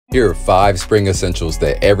Here are 5 spring essentials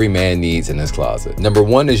that every man needs in his closet. Number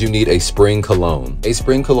 1 is you need a spring cologne. A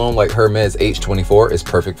spring cologne like Hermes H24 is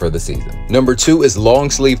perfect for the season. Number 2 is long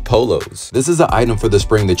sleeve polos. This is an item for the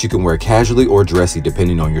spring that you can wear casually or dressy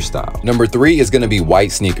depending on your style. Number 3 is going to be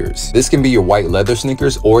white sneakers. This can be your white leather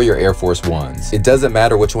sneakers or your Air Force Ones. It doesn't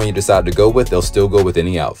matter which one you decide to go with, they'll still go with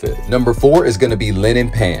any outfit. Number 4 is going to be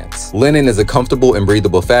linen pants. Linen is a comfortable and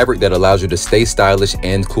breathable fabric that allows you to stay stylish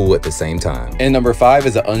and cool at the same time. And number 5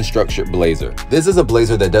 is an unstructured blazer. This is a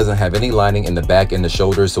blazer that doesn't have any lining in the back and the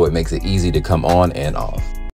shoulders, so it makes it easy to come on and off.